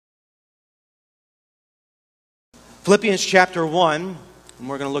Philippians chapter 1, and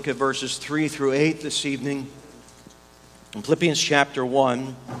we're going to look at verses 3 through 8 this evening. In Philippians chapter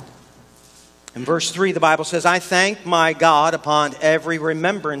 1, in verse 3, the Bible says, I thank my God upon every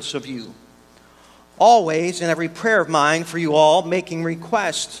remembrance of you, always in every prayer of mine for you all, making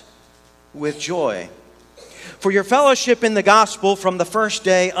request with joy, for your fellowship in the gospel from the first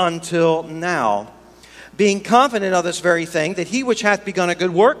day until now, being confident of this very thing, that he which hath begun a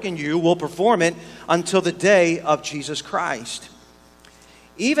good work in you will perform it until the day of Jesus Christ.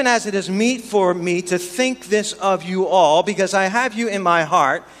 Even as it is meet for me to think this of you all, because I have you in my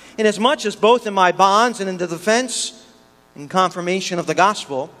heart, inasmuch as both in my bonds and in the defense and confirmation of the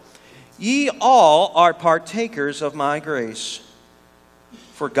gospel, ye all are partakers of my grace.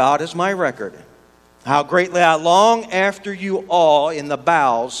 For God is my record, how greatly I long after you all in the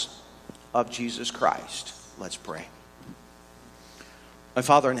bowels of Jesus Christ. Let's pray. My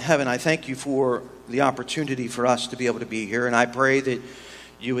Father in heaven, I thank you for the opportunity for us to be able to be here, and I pray that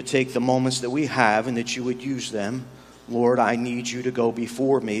you would take the moments that we have and that you would use them. Lord, I need you to go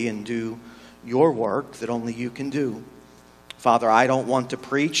before me and do your work that only you can do. Father, I don't want to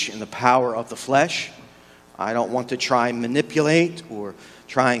preach in the power of the flesh. I don't want to try and manipulate or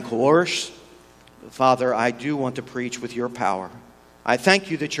try and coerce. Father, I do want to preach with your power. I thank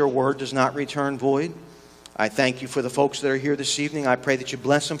you that your word does not return void. I thank you for the folks that are here this evening. I pray that you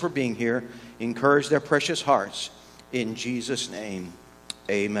bless them for being here. Encourage their precious hearts. In Jesus' name,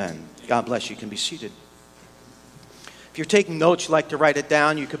 amen. God bless you. You can be seated. If you're taking notes, you'd like to write it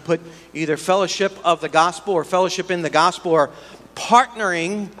down, you could put either fellowship of the gospel or fellowship in the gospel or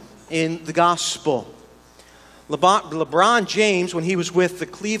partnering in the gospel. LeBron James, when he was with the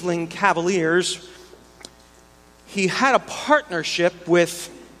Cleveland Cavaliers, he had a partnership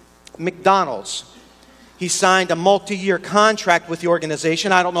with McDonald's. He signed a multi-year contract with the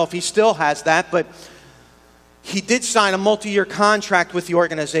organization. I don't know if he still has that, but he did sign a multi-year contract with the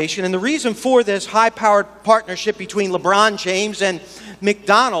organization. And the reason for this high-powered partnership between LeBron James and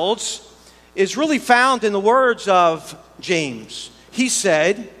McDonald's is really found in the words of James. He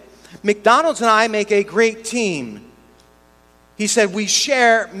said, McDonald's and I make a great team. He said, we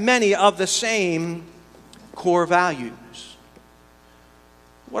share many of the same core values.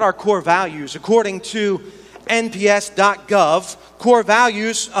 What are core values? According to NPS.gov, core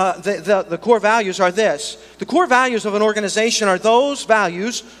values, the core values are this. The core values of an organization are those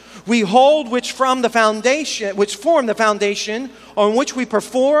values we hold which form the foundation on which we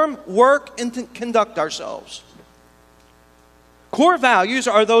perform, work, and conduct ourselves. Core values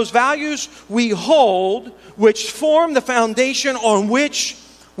are those values we hold which form the foundation on which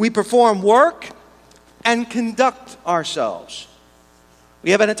we perform work and conduct ourselves. We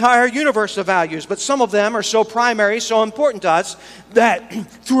have an entire universe of values, but some of them are so primary, so important to us, that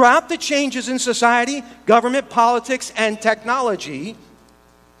throughout the changes in society, government, politics, and technology,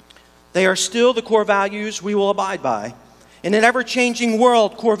 they are still the core values we will abide by. In an ever-changing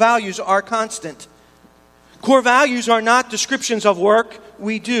world, core values are constant. Core values are not descriptions of work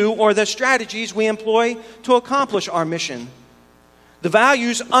we do or the strategies we employ to accomplish our mission. The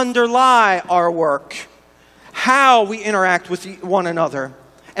values underlie our work, how we interact with one another,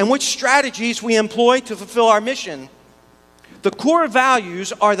 and which strategies we employ to fulfill our mission. The core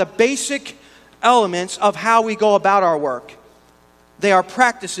values are the basic elements of how we go about our work. They are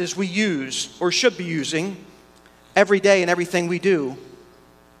practices we use or should be using every day in everything we do.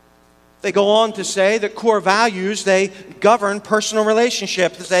 They go on to say that core values, they govern personal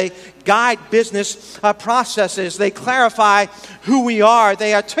relationships. They guide business processes. They clarify who we are.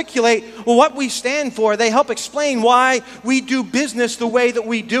 They articulate what we stand for. They help explain why we do business the way that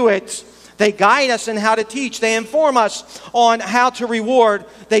we do it. They guide us in how to teach. They inform us on how to reward.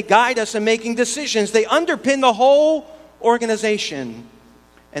 They guide us in making decisions. They underpin the whole organization.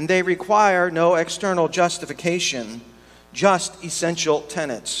 And they require no external justification, just essential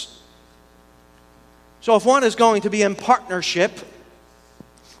tenets. So if one is going to be in partnership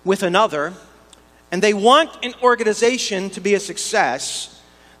with another, and they want an organization to be a success,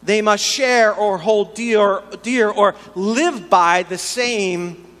 they must share or hold dear or live by the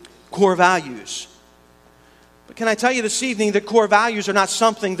same core values. But can I tell you this evening that core values are not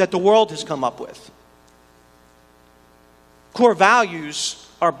something that the world has come up with? Core values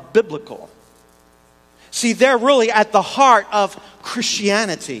are biblical. See, they're really at the heart of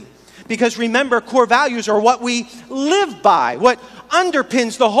Christianity. Because remember, core values are what we live by, what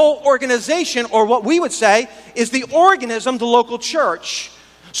underpins the whole organization, or what we would say is the organism, the local church.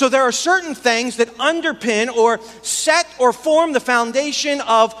 So there are certain things that underpin or set or form the foundation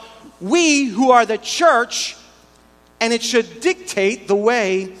of we who are the church, and it should dictate the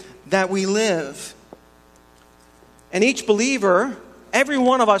way that we live. And each believer, every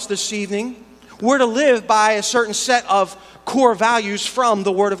one of us this evening, we're to live by a certain set of core values from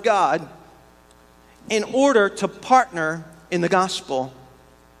the Word of God in order to partner in the gospel.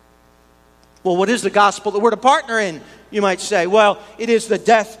 Well, what is the gospel that we're to partner in? You might say, well, it is the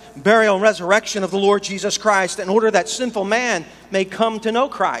death, burial, and resurrection of the Lord Jesus Christ in order that sinful man may come to know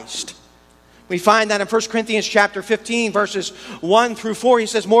Christ. We find that in 1 Corinthians chapter 15, verses 1 through 4. He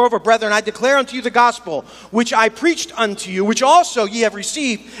says, "Moreover, brethren, I declare unto you the gospel, which I preached unto you, which also ye have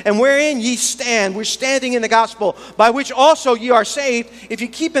received, and wherein ye stand." We're standing in the gospel, "by which also ye are saved, if ye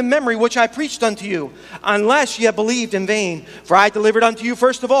keep in memory which I preached unto you, unless ye have believed in vain. For I delivered unto you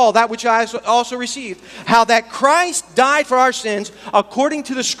first of all that which I also received, how that Christ died for our sins according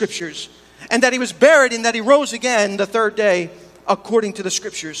to the Scriptures, and that he was buried, and that he rose again the third day according to the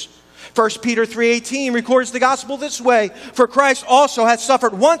Scriptures." 1 Peter 3:18 records the gospel this way: "For Christ also hath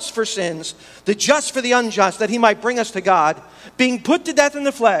suffered once for sins, the just for the unjust, that he might bring us to God, being put to death in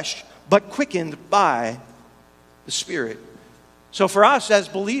the flesh, but quickened by the Spirit." So for us as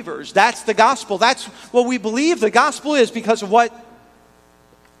believers, that's the gospel. That's what we believe the gospel is because of what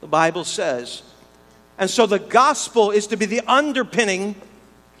the Bible says. And so the gospel is to be the underpinning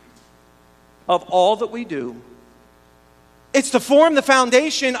of all that we do. It's to form the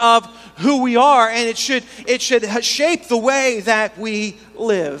foundation of who we are, and it should shape the way that we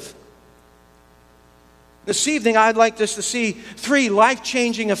live. This evening, I'd like us to see 3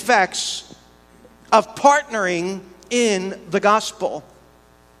 life-changing effects of partnering in the gospel.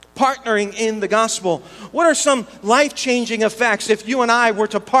 Partnering in the gospel. What are some life-changing effects if you and I were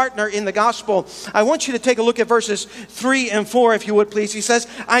to partner in the gospel? I want you to take a look at verses 3 and 4, if you would please. He says,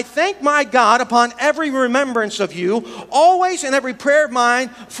 "I thank my God upon every remembrance of you, always in every prayer of mine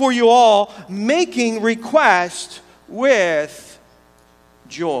for you all, making request with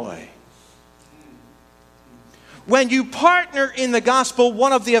joy." When you partner in the gospel,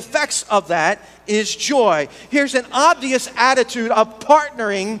 one of the effects of that is joy. Here's an obvious attitude of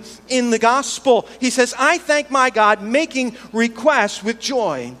partnering in the gospel. He says, "I thank my God, making requests with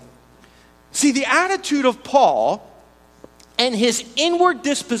joy." See, the attitude of Paul and his inward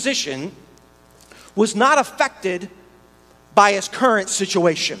disposition was not affected by his current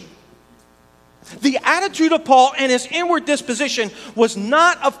situation. The attitude of Paul and his inward disposition was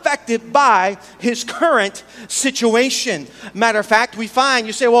not affected by his current situation. Matter of fact, we find,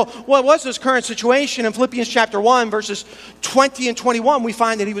 you say, well, what was his current situation? In Philippians chapter 1, verses 20 and 21, we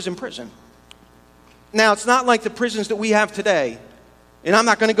find that he was in prison. Now, it's not like the prisons that we have today. And I'm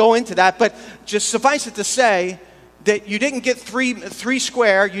not going to go into that, but just suffice it to say that you didn't get three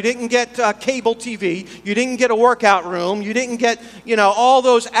square, you didn't get cable TV, you didn't get a workout room, you didn't get, all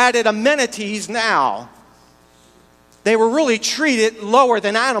those added amenities now. They were really treated lower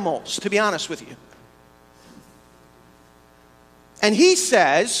than animals, to be honest with you. And he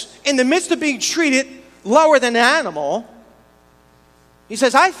says, in the midst of being treated lower than an animal, he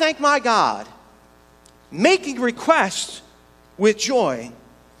says, "I thank my God, making requests with joy."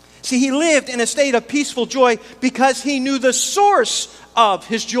 See, he lived in a state of peaceful joy because he knew the source of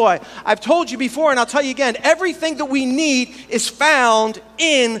his joy. I've told you before, and I'll tell you again, everything that we need is found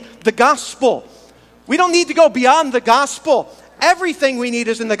in the gospel. We don't need to go beyond the gospel. Everything we need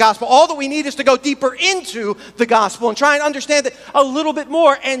is in the gospel. All that we need is to go deeper into the gospel and try and understand it a little bit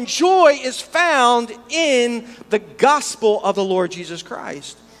more. And joy is found in the gospel of the Lord Jesus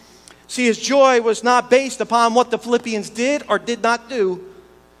Christ. See, his joy was not based upon what the Philippians did or did not do,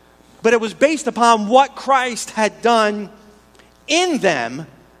 but it was based upon what Christ had done in them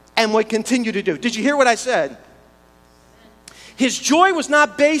and would continue to do. Did you hear what I said? His joy was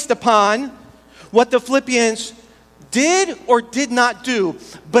not based upon what the Philippians did or did not do,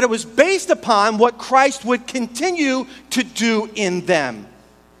 but it was based upon what Christ would continue to do in them.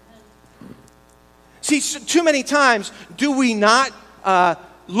 See, too many times do we not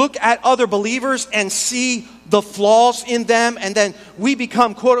look at other believers and see the flaws in them, and then we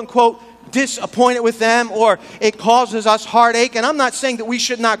become, quote unquote, disappointed with them, or it causes us heartache. And I'm not saying that we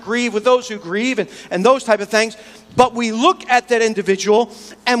should not grieve with those who grieve and those type of things, but we look at that individual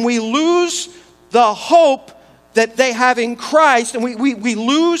and we lose the hope that they have in Christ, and we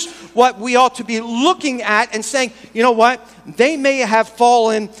lose what we ought to be looking at and saying, you know what, they may have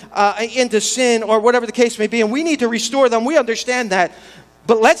fallen into sin or whatever the case may be, and we need to restore them. We understand that.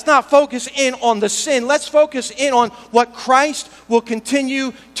 But let's not focus in on the sin. Let's focus in on what Christ will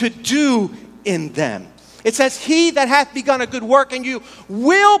continue to do in them. It says, he that hath begun a good work in you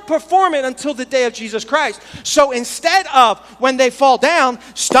will perform it until the day of Jesus Christ. So instead of, when they fall down,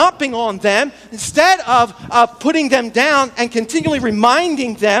 stomping on them, instead of putting them down and continually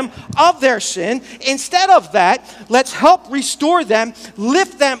reminding them of their sin, instead of that, let's help restore them,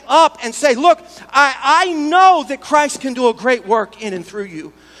 lift them up, and say, look, I know that Christ can do a great work in and through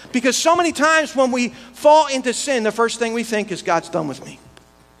you. Because so many times when we fall into sin, the first thing we think is, God's done with me.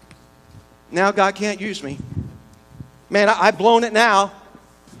 Now God can't use me. Man, I've blown it now.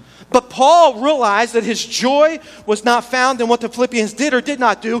 But Paul realized that his joy was not found in what the Philippians did or did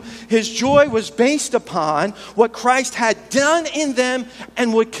not do. His joy was based upon what Christ had done in them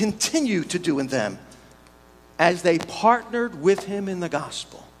and would continue to do in them as they partnered with him in the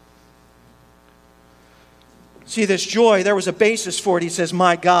gospel. See, this joy, there was a basis for it. He says,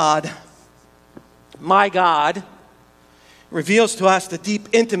 my God, reveals to us the deep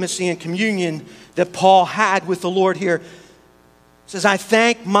intimacy and communion that Paul had with the Lord here. He says, I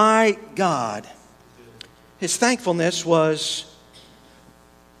thank my God. His thankfulness was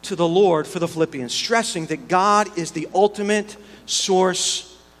to the Lord for the Philippians, stressing that God is the ultimate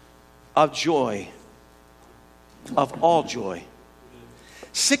source of joy, of all joy.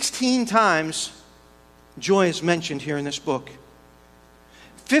 16 times joy is mentioned here in this book.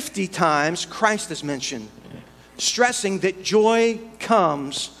 50 times Christ is mentioned, stressing that joy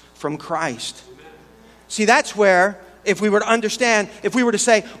comes from Christ. See, that's where, if we were to understand, if we were to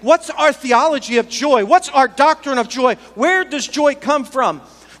say, what's our theology of joy? What's our doctrine of joy? Where does joy come from?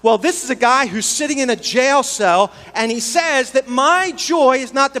 Well, this is a guy who's sitting in a jail cell, and he says that my joy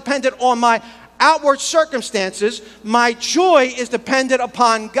is not dependent on my outward circumstances. My joy is dependent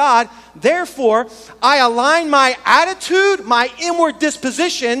upon God. Therefore, I align my attitude, my inward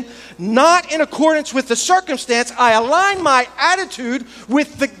disposition, not in accordance with the circumstance. I align my attitude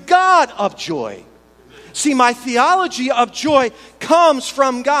with the God of joy. See, my theology of joy comes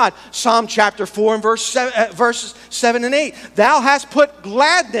from God. Psalm chapter 4 and verses 7 and 8. Thou hast put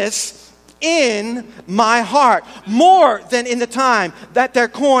gladness in my heart, more than in the time that their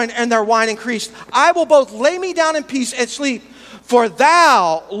corn and their wine increased. I will both lay me down in peace and sleep. For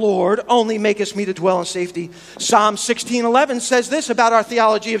thou, Lord, only makest me to dwell in safety. Psalm 16:11 says this about our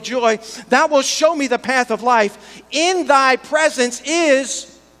theology of joy. Thou wilt show me the path of life. In thy presence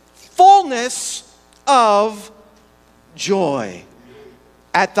is fullness of joy.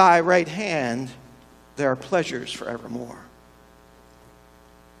 At thy right hand there are pleasures forevermore.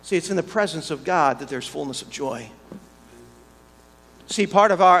 See, it's in the presence of God that there's fullness of joy. See,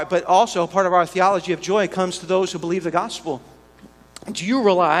 part of our theology of joy comes to those who believe the gospel. Do you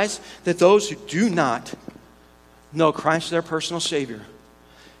realize that those who do not know Christ as their personal Savior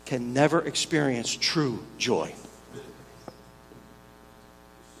can never experience true joy?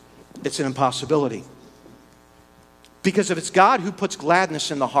 It's an impossibility. Because if it's God who puts gladness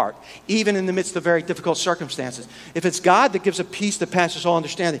in the heart, even in the midst of very difficult circumstances, if it's God that gives a peace that passes all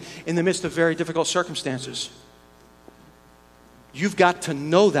understanding in the midst of very difficult circumstances, you've got to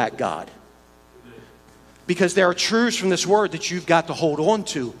know that God. Because there are truths from this word that you've got to hold on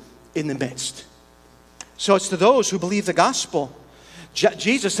to in the midst. So it's to those who believe the gospel.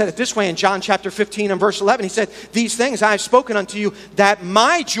 Jesus said it this way in John chapter 15 and verse 11. He said, these things I have spoken unto you, that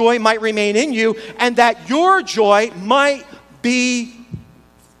my joy might remain in you, and that your joy might be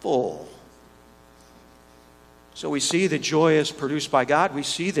full. So we see that joy is produced by God. We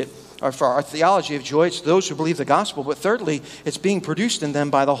see that for our theology of joy, it's those who believe the gospel. But thirdly, it's being produced in them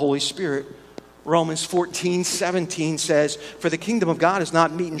by the Holy Spirit. Romans 14:17 says, for the kingdom of God is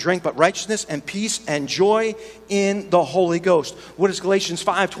not meat and drink, but righteousness and peace and joy in the Holy Ghost. What does Galatians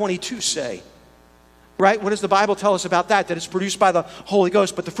 5:22 say? Right? What does the Bible tell us about that? That it's produced by the Holy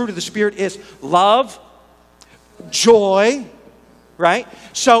Ghost. But the fruit of the Spirit is love, joy, right?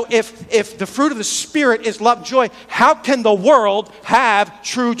 So if the fruit of the Spirit is love and joy, how can the world have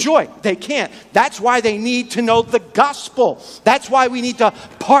true joy? They can't. That's why they need to know the gospel. That's why we need to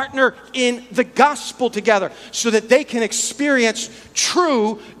partner in the gospel together so that they can experience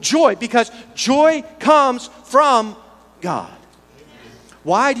true joy, because joy comes from God.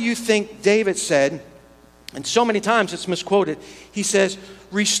 Why do you think David said, and so many times it's misquoted, he says,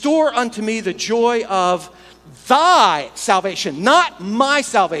 restore unto me the joy of thy salvation, not my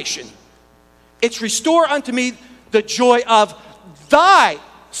salvation. It's restore unto me the joy of thy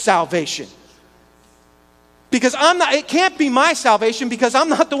salvation. Because it can't be my salvation, because I'm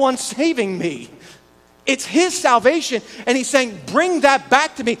not the one saving me. It's his salvation. And he's saying, bring that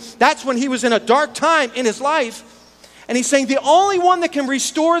back to me. That's when he was in a dark time in his life. And he's saying, the only one that can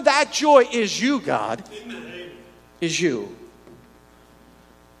restore that joy is you, God. Is you.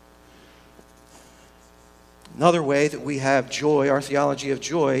 Another way that we have joy, our theology of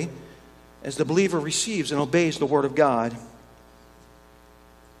joy, as the believer receives and obeys the Word of God.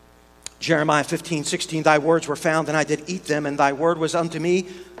 Jeremiah 15:16, thy words were found, and I did eat them, and thy word was unto me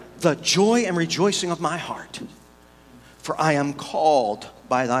the joy and rejoicing of my heart. For I am called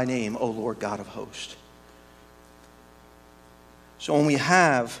by thy name, O Lord God of hosts. So when we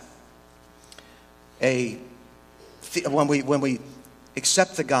have when we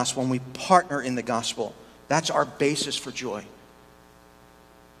accept the gospel, when we partner in the gospel, that's our basis for joy.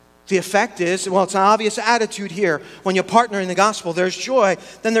 The effect is, well, it's an obvious attitude here. When you partner in the gospel, there's joy.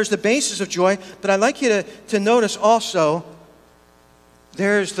 Then there's the basis of joy. But I'd like you to notice also,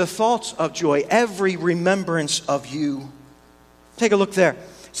 there's the thoughts of joy. Every remembrance of you. Take a look there.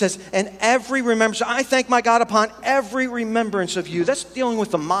 It says, and every remembrance. I thank my God upon every remembrance of you. That's dealing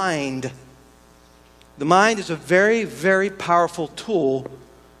with the mind. The mind is a very, very powerful tool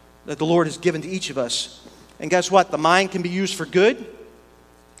that the Lord has given to each of us. And guess what? The mind can be used for good.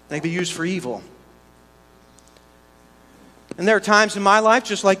 They can be used for evil. And there are times in my life,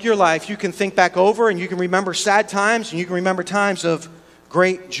 just like your life, you can think back over and you can remember sad times and you can remember times of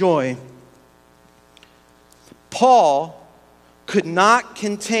great joy. Paul could not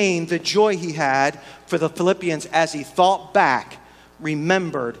contain the joy he had for the Philippians as he thought back,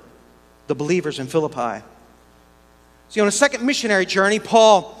 remembered the believers in Philippi. See, on a second missionary journey,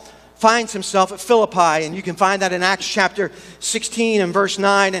 Paul finds himself at Philippi, and you can find that in Acts chapter 16 and verse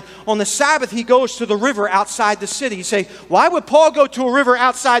 9. And on the Sabbath, he goes to the river outside the city. You say, why would Paul go to a river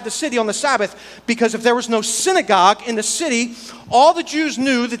outside the city on the Sabbath? Because if there was no synagogue in the city, all the Jews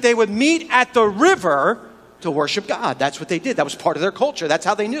knew that they would meet at the river to worship God. That's what they did. That was part of their culture. That's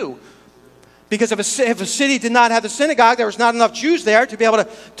how they knew. Because if a city did not have the synagogue, there was not enough Jews there to be able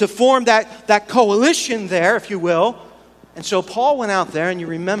to form that coalition there, if you will. And so Paul went out there, and you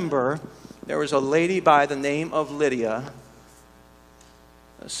remember there was a lady by the name of Lydia,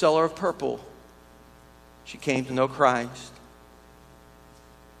 a seller of purple. She came to know Christ.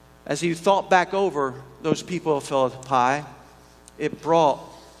 As he thought back over those people of Philippi, it brought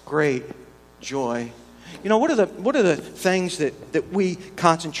great joy. You know, what are the things that we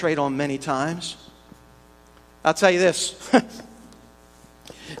concentrate on many times? I'll tell you this.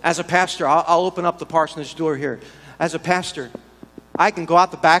 As a pastor, I'll open up the parsonage door here. As a pastor, I can go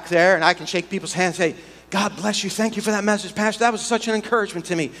out the back there and I can shake people's hands and say, God bless you. Thank you for that message, Pastor. That was such an encouragement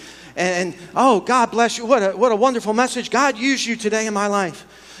to me. And oh, God bless you. What a wonderful message. God used you today in my life.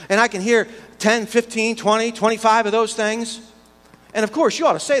 And I can hear 10, 15, 20, 25 of those things. And of course, you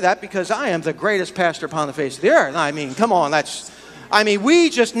ought to say that because I am the greatest pastor upon the face of the earth. I mean, come on.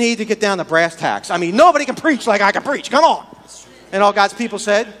 We just need to get down to brass tacks. I mean, nobody can preach like I can preach. Come on. And all God's people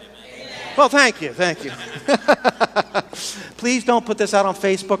said, well, thank you. Please don't put this out on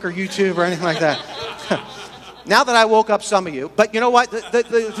Facebook or YouTube or anything like that. Now that I woke up some of you. But you know what?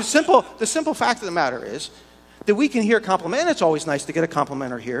 The simple fact of the matter is that we can hear a compliment. And it's always nice to get a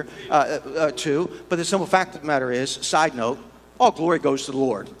compliment or hear too. But the simple fact of the matter is, side note, all glory goes to the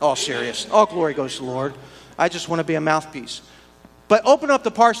Lord. All serious. All glory goes to the Lord. I just want to be a mouthpiece. But open up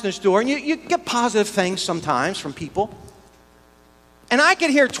the parsonage door and you get positive things sometimes from people. And I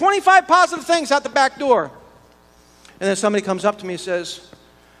can hear 25 positive things out the back door. And then somebody comes up to me and says,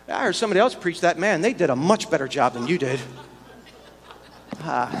 I heard somebody else preach that. Man, they did a much better job than you did.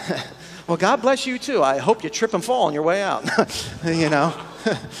 Well, God bless you too. I hope you trip and fall on your way out. You know.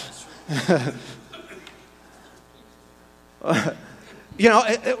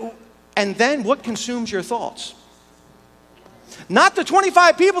 And then what consumes your thoughts? Not the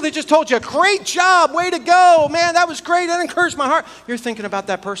 25 people that just told you, great job, way to go, man, that was great, that encouraged my heart. You're thinking about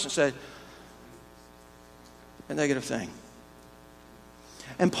that person said a negative thing.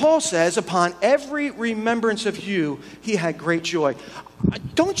 And Paul says, upon every remembrance of you, he had great joy.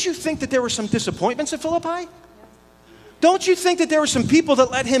 Don't you think that there were some disappointments at Philippi? Don't you think that there were some people that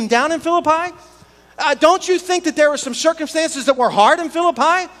let him down in Philippi? Don't you think that there were some circumstances that were hard in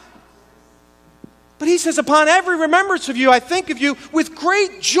Philippi? But he says, upon every remembrance of you, I think of you with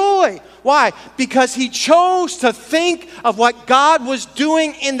great joy. Why? Because he chose to think of what God was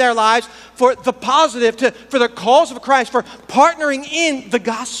doing in their lives for the positive, for the cause of Christ, for partnering in the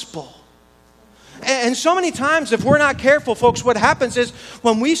gospel. And so many times, if we're not careful, folks, what happens is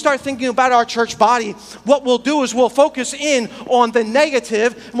when we start thinking about our church body, what we'll do is we'll focus in on the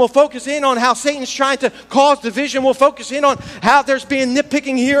negative, and we'll focus in on how Satan's trying to cause division. We'll focus in on how there's being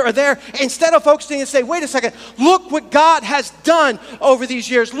nitpicking here or there, instead of focusing and say, wait a second, look what God has done over these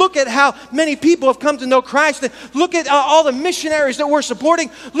years. Look at how many people have come to know Christ. Look at all the missionaries that we're supporting.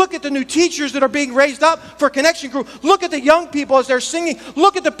 Look at the new teachers that are being raised up for Connection Group. Look at the young people as they're singing.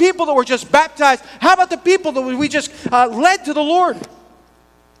 Look at the people that were just baptized. How about the people that we just led to the Lord?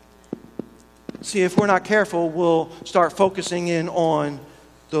 See, if we're not careful, we'll start focusing in on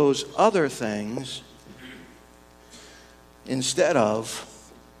those other things instead of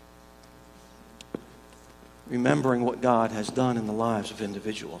remembering what God has done in the lives of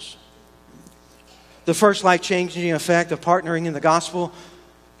individuals. The first life-changing effect of partnering in the gospel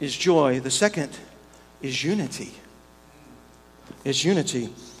is joy. The second is unity. Is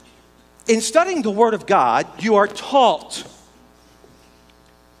unity. In studying the Word of God, you are taught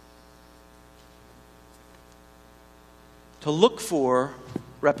to look for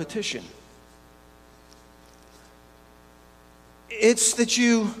repetition. It's that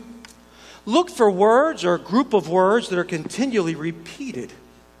you look for words or a group of words that are continually repeated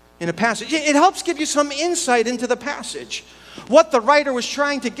in a passage. It helps give you some insight into the passage, what the writer was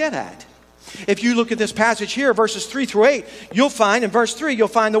trying to get at. If you look at this passage here, verses 3 through 8, you'll find in verse 3, you'll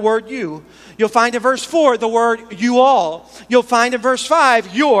find the word you. You'll find in verse 4 the word you all. You'll find in verse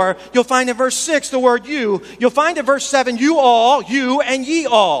 5 your. You'll find in verse 6 the word you. You'll find in verse 7 you all, you, and ye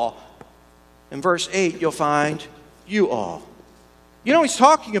all. In verse 8, you'll find you all. You know what he's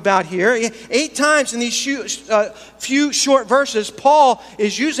talking about here? 8 times in these few short verses, Paul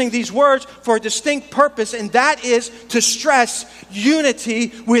is using these words for a distinct purpose, and that is to stress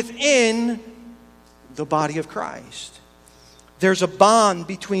unity within the body of Christ. There's a bond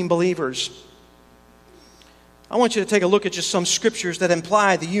between believers. I want you to take a look at just some scriptures that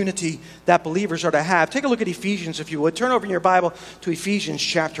imply the unity that believers are to have. Take a look at Ephesians, if you would. Turn over in your Bible to Ephesians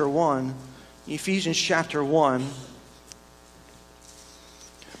chapter 1. Ephesians chapter 1.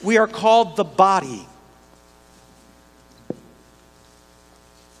 We are called the body.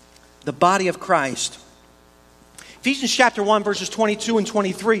 The body of Christ. Ephesians chapter 1, verses 22 and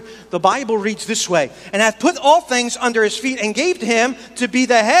 23, the Bible reads this way, and hath put all things under his feet, and gave to him to be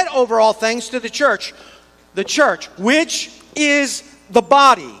the head over all things to the church, which is the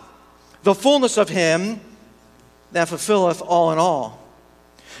body, the fullness of him that fulfilleth all in all.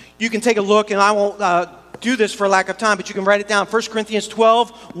 You can take a look, and I won't do this for lack of time, but you can write it down. 1 Corinthians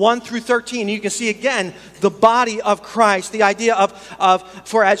 12, 1 through 13. You can see again the body of Christ. The idea of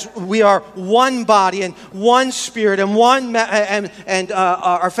for as we are one body and one spirit and one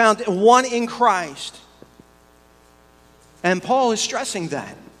are found one in Christ. And Paul is stressing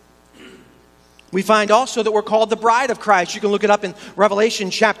that. We find also that we're called the bride of Christ. You can look it up in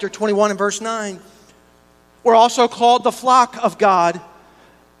Revelation chapter 21 and verse 9. We're also called the flock of God.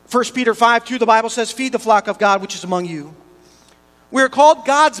 1 Peter 5:2, the Bible says, feed the flock of God which is among you. We are called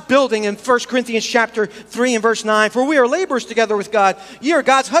God's building in 1 Corinthians chapter 3 and verse 9. For we are laborers together with God. Ye are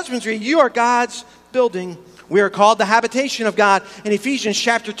God's husbandry. You are God's building. We are called the habitation of God in Ephesians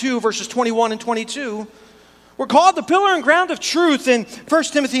chapter 2 verses 21 and 22. We're called the pillar and ground of truth in 1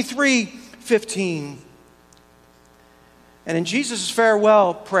 Timothy 3:15. And in Jesus'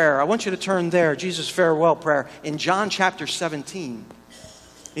 farewell prayer, I want you to turn there, Jesus' farewell prayer, in John chapter 17.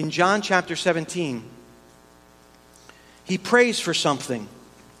 In John chapter 17, he prays for something.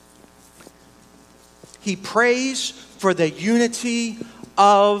 He prays for the unity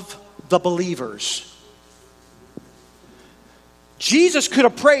of the believers. Jesus could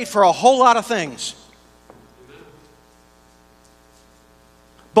have prayed for a whole lot of things.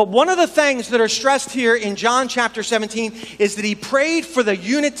 But one of the things that are stressed here in John chapter 17 is that he prayed for the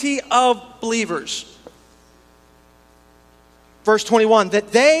unity of believers. Verse 21,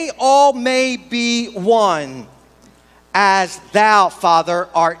 that they all may be one, as thou, Father,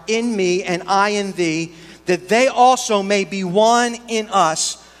 art in me and I in thee, that they also may be one in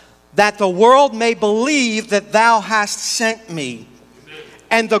us, that the world may believe that thou hast sent me. Amen.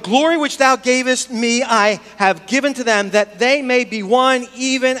 And the glory which thou gavest me I have given to them, that they may be one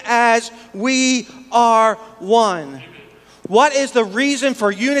even as we are one. What is the reason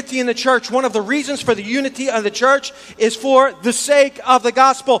for unity in the church? One of the reasons for the unity of the church is for the sake of the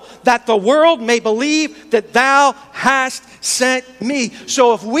gospel, that the world may believe that thou hast sent me.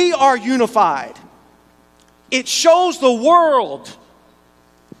 So if we are unified, it shows the world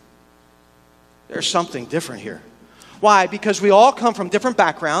there's something different here. Why? Because we all come from different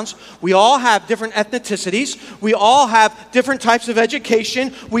backgrounds. We all have different ethnicities. We all have different types of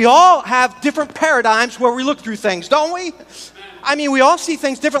education. We all have different paradigms where we look through things, don't we? I mean, we all see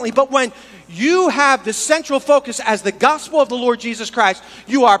things differently. But when you have the central focus as the gospel of the Lord Jesus Christ,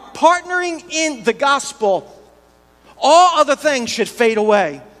 you are partnering in the gospel. All other things should fade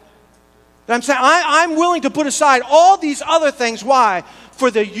away. But I'm saying I'm willing to put aside all these other things. Why?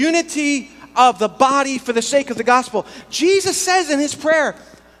 For the unity of the body, for the sake of the gospel. Jesus says in his prayer,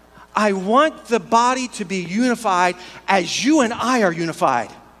 I want the body to be unified as you and I are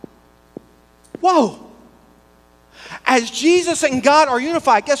unified. Whoa. As Jesus and God are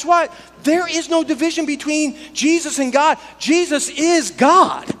unified, guess what? There is no division between Jesus and God. Jesus is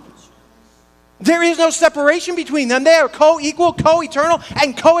God. There is no separation between them. They are co-equal, co-eternal,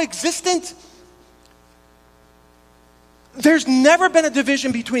 and co-existent. There's never been a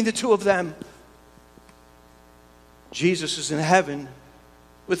division between the two of them. Jesus is in heaven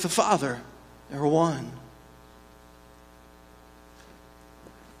with the Father. They're one.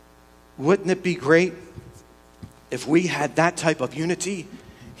 Wouldn't it be great if we had that type of unity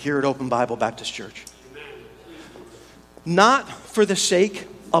here at Open Bible Baptist Church? Not for the sake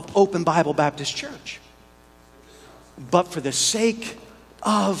of Open Bible Baptist Church, but for the sake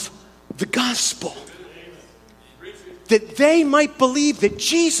of the gospel. That they might believe that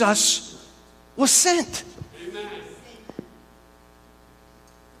Jesus was sent.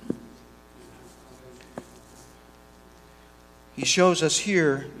 He shows us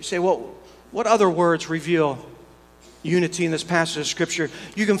here. You say, well, what other words reveal unity in this passage of Scripture?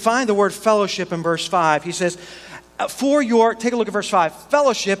 You can find the word fellowship in verse 5. He says, take a look at verse 5,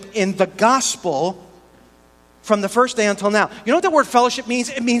 fellowship in the gospel from the first day until now. You know what that word fellowship means?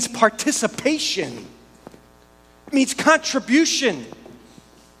 It means participation. It means contribution.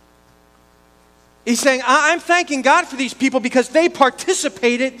 He's saying, I'm thanking God for these people because they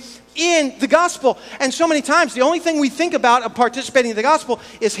participated in the gospel. And so many times, the only thing we think about of participating in the gospel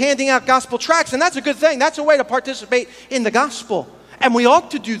is handing out gospel tracts. And that's a good thing. That's a way to participate in the gospel. And we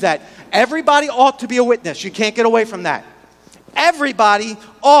ought to do that. Everybody ought to be a witness. You can't get away from that. Everybody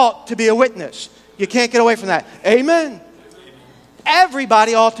ought to be a witness. You can't get away from that. Amen.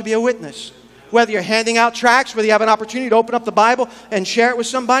 Everybody ought to be a witness. Whether you're handing out tracts, whether you have an opportunity to open up the Bible and share it with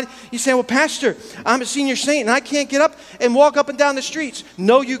somebody. You say, well, Pastor, I'm a senior saint and I can't get up and walk up and down the streets.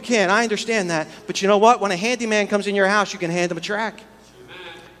 No, you can. I understand that. But you know what? When a handyman comes in your house, you can hand him a tract.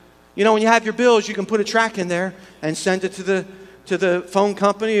 You know, when you have your bills, you can put a tract in there and send it to the phone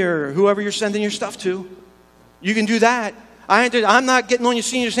company or whoever you're sending your stuff to. You can do that. I'm not getting on you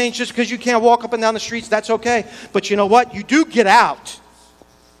senior saints just because you can't walk up and down the streets. That's okay. But you know what? You do get out.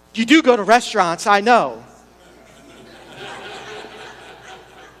 You do go to restaurants, I know.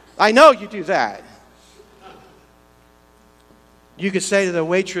 I know you do that. You could say to the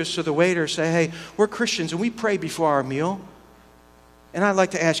waitress or the waiter, say, hey, we're Christians and we pray before our meal. And I'd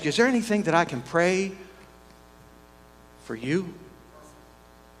like to ask you, is there anything that I can pray for you?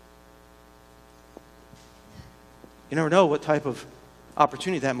 You never know what type of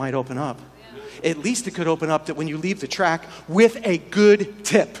opportunity that might open up. At least it could open up that when you leave the track with a good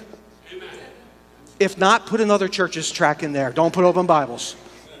tip. If not, put another church's track in there. Don't put Open Bibles.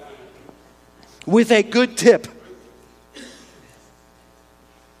 With a good tip.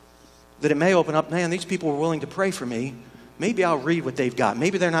 That it may open up, man, these people were willing to pray for me. Maybe I'll read what they've got.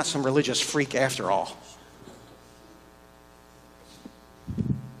 Maybe they're not some religious freak after all.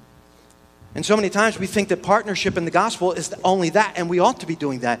 And so many times we think that partnership in the gospel is only that, and we ought to be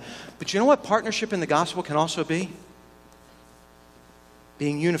doing that. But you know what partnership in the gospel can also be?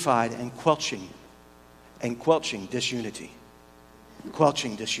 Being unified and quelching disunity.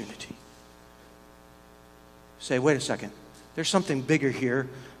 Quelching disunity. Say, wait a second. There's something bigger here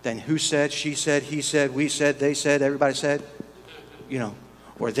than who said, she said, he said, we said, they said, everybody said. You know,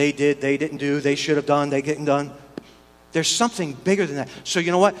 or they did, they didn't do, they should have done, they didn't done. There's something bigger than that. So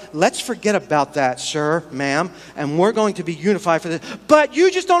you know what? Let's forget about that, sir, ma'am, and we're going to be unified for this. But you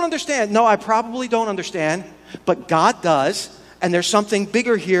just don't understand. No, I probably don't understand, but God does, and there's something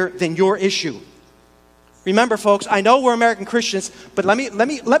bigger here than your issue. Remember, folks, I know we're American Christians, but let me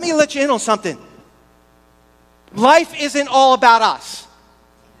let you in on something. Life isn't all about us.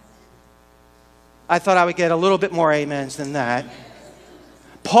 I thought I would get a little bit more amens than that.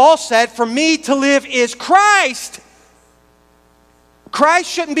 Paul said, for me to live is Christ. Christ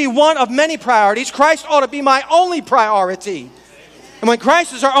shouldn't be one of many priorities. Christ ought to be my only priority. And when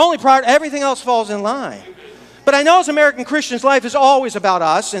Christ is our only priority, everything else falls in line. But I know as American Christians, life is always about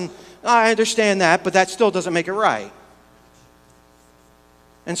us, and I understand that, but that still doesn't make it right.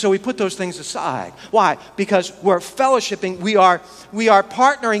 And so we put those things aside. Why? Because we're fellowshipping, we are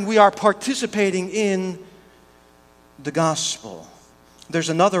partnering, we are participating in the gospel. There's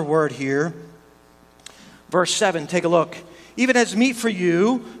another word here. Verse 7, take a look. Even as meet for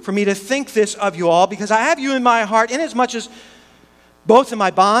you, for me to think this of you all, because I have you in my heart, inasmuch as both in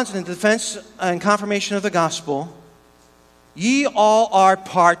my bonds and in defense and confirmation of the gospel, ye all are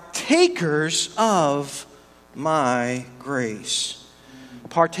partakers of my grace.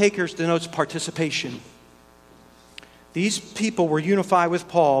 Partakers denotes participation. These people were unified with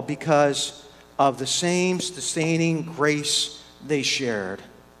Paul because of the same sustaining grace they shared.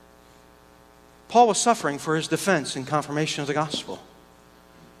 Paul was suffering for his defense and confirmation of the gospel.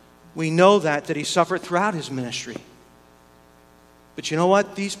 We know that he suffered throughout his ministry. But you know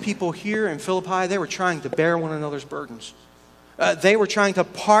what? These people here in Philippi, they were trying to bear one another's burdens. They were trying to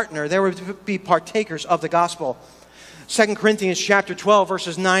partner. They were to be partakers of the gospel. 2 Corinthians chapter 12,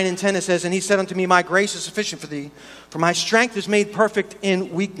 verses 9 and 10, it says, "And he said unto me, My grace is sufficient for thee, for my strength is made perfect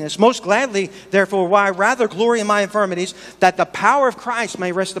in weakness. Most gladly, therefore, will I rather glory in my infirmities, that the power of Christ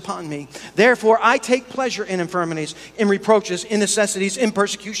may rest upon me. Therefore, I take pleasure in infirmities, in reproaches, in necessities, in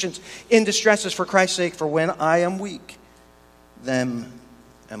persecutions, in distresses for Christ's sake. For when I am weak, then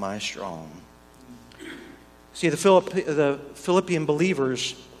am I strong." See, the Philippian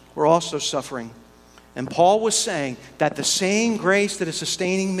believers were also suffering. And Paul was saying that the same grace that is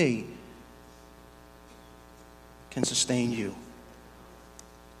sustaining me can sustain you.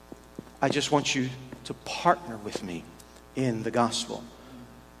 I just want you to partner with me in the gospel.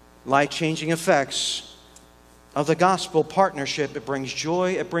 Life-changing effects of the gospel partnership. It brings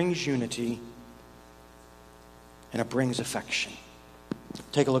joy, it brings unity, and it brings affection.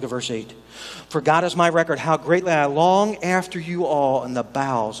 Take a look at verse 8. "For God is my record, how greatly I long after you all in the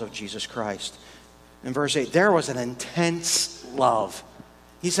bowels of Jesus Christ." In verse 8, there was an intense love.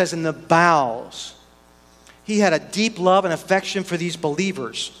 He says in the bowels. He had a deep love and affection for these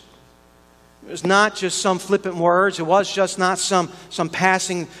believers. It was not just some flippant words. It was just not some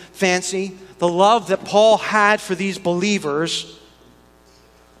passing fancy. The love that Paul had for these believers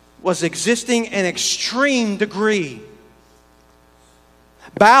was existing in extreme degree.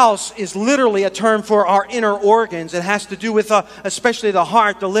 Bowels is literally a term for our inner organs. It has to do with especially the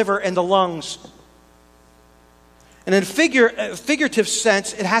heart, the liver, and the lungs. And in a figurative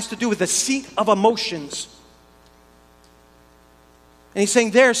sense, it has to do with the seat of emotions. And he's saying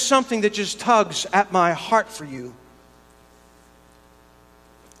there's something that just tugs at my heart for you.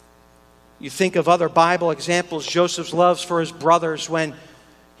 You think of other Bible examples, Joseph's love for his brothers when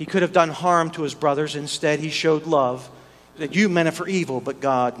he could have done harm to his brothers. Instead, he showed love. That you meant it for evil, but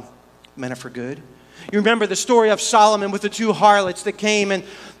God meant it for good. You remember the story of Solomon with the two harlots that came, and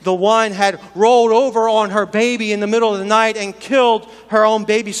the one had rolled over on her baby in the middle of the night and killed her own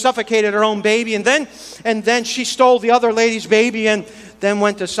baby, suffocated her own baby, and then she stole the other lady's baby and then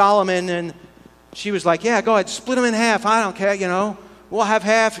went to Solomon, and she was like, "Yeah, go ahead, split them in half. I don't care, we'll have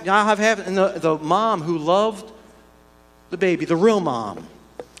half, I'll have half." And the mom who loved the baby, the real mom,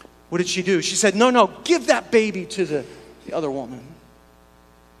 what did she do? She said, no, give that baby to the other woman.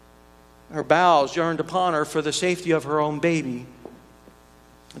 Her bowels yearned upon her for the safety of her own baby.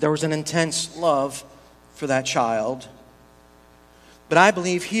 There was an intense love for that child. But I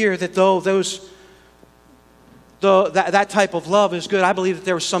believe here that though that type of love is good, I believe that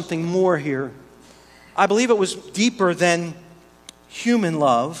there was something more here. I believe it was deeper than human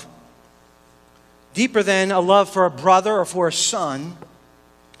love, deeper than a love for a brother or for a son.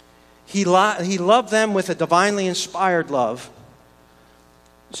 He loved them with a divinely inspired love.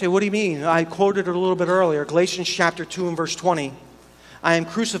 You say, what do you mean? I quoted it a little bit earlier. Galatians chapter 2 and verse 20. "I am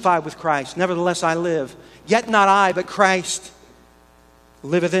crucified with Christ. Nevertheless I live. Yet not I, but Christ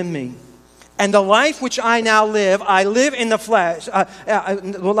liveth in me. And the life which I now live, I live in the flesh. I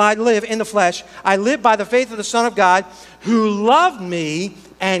live by the faith of the Son of God, who loved me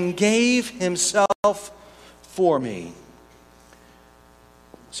and gave himself for me."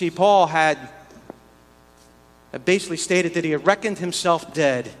 See, Paul had basically stated that he had reckoned himself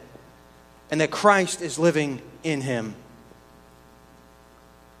dead and that Christ is living in him.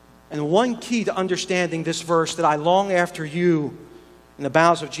 And one key to understanding this verse, that I long after you in the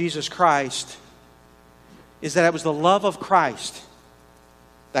bowels of Jesus Christ, is that it was the love of Christ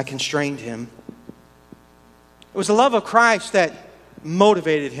that constrained him. It was the love of Christ that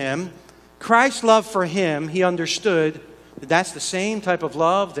motivated him. Christ's love for him, he understood that that's the same type of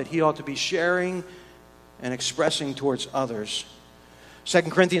love that he ought to be sharing and expressing towards others.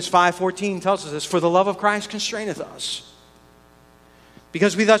 2 Corinthians 5:14 tells us this, "For the love of Christ constraineth us.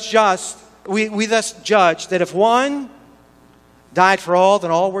 Because we thus judge that if one died for all,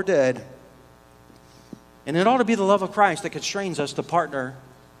 then all were dead." And it ought to be the love of Christ that constrains us to partner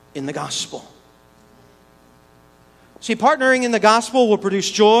in the gospel. See, partnering in the gospel will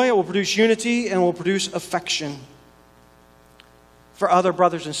produce joy, it will produce unity, and will produce affection for other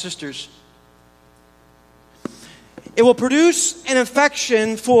brothers and sisters. It will produce an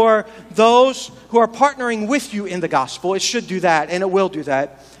affection for those who are partnering with you in the gospel. It should do that, and it will do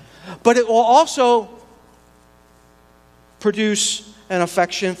that. But it will also produce an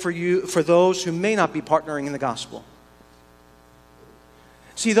affection for those who may not be partnering in the gospel.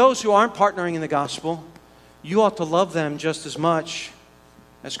 See, those who aren't partnering in the gospel, you ought to love them just as much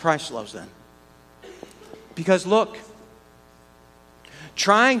as Christ loves them. Because look,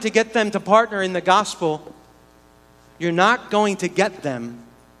 trying to get them to partner in the gospel, you're not going to get them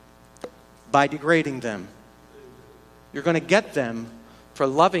by degrading them. You're going to get them for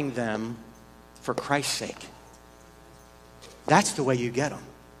loving them for Christ's sake. That's the way you get them.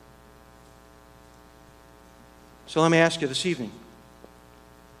 So let me ask you this evening.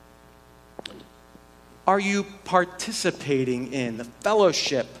 Are you participating in the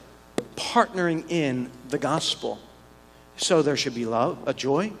fellowship, partnering in the gospel? So there should be love, a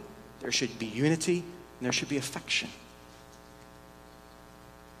joy, there should be unity, and there should be affection.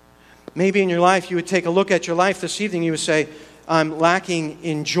 Maybe in your life you would take a look at your life this evening, you would say, I'm lacking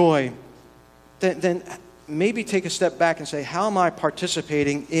in joy. Then maybe take a step back and say, how am I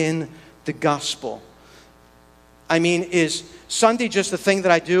participating in the gospel? I mean, is Sunday just the thing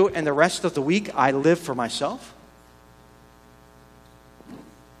that I do and the rest of the week I live for myself?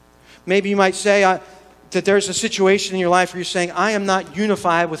 Maybe you might say that there's a situation in your life where you're saying, I am not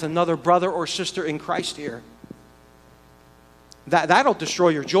unified with another brother or sister in Christ here. That'll destroy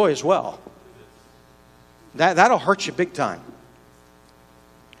your joy as well. That'll hurt you big time.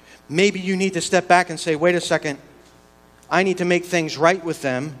 Maybe you need to step back and say, wait a second, I need to make things right with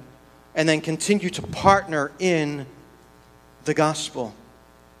them and then continue to partner in the gospel.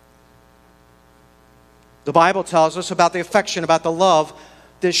 The Bible tells us about the affection, about the love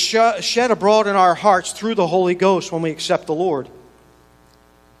that's shed abroad in our hearts through the Holy Ghost when we accept the Lord.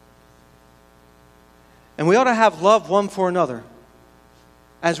 And we ought to have love one for another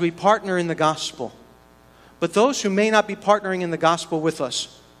as we partner in the gospel. But those who may not be partnering in the gospel with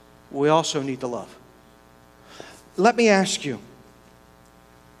us, we also need to love. Let me ask you,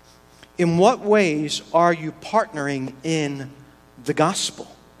 in what ways are you partnering in the gospel?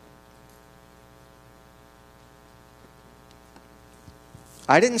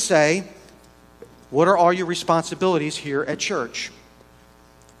 I didn't say, what are all your responsibilities here at church?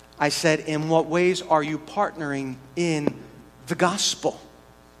 I said, in what ways are you partnering in the gospel?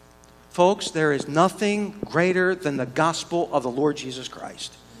 Folks, there is nothing greater than the gospel of the Lord Jesus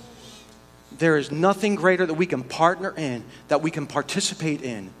Christ. There is nothing greater that we can partner in, that we can participate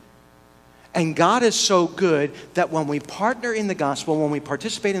in. And God is so good that when we partner in the gospel, when we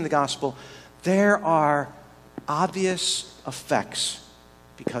participate in the gospel, there are obvious effects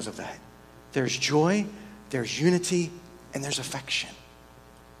because of that. There's joy, there's unity, and there's affection.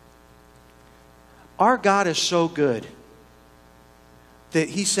 Our God is so good that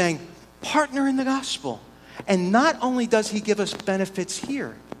He's saying, partner in the gospel. And not only does He give us benefits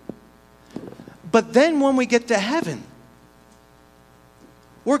here, but then when we get to heaven,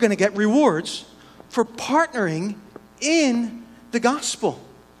 we're going to get rewards for partnering in the gospel.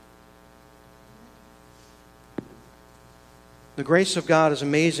 The grace of God is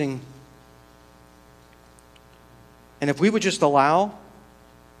amazing. And if we would just allow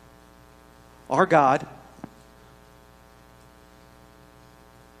our God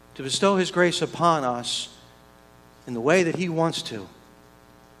to bestow His grace upon us in the way that He wants to,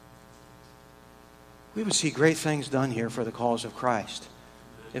 we would see great things done here for the cause of Christ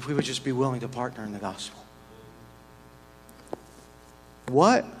if we would just be willing to partner in the gospel.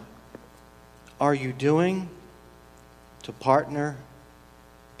 What are you doing to partner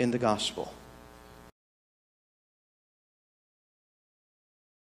in the gospel?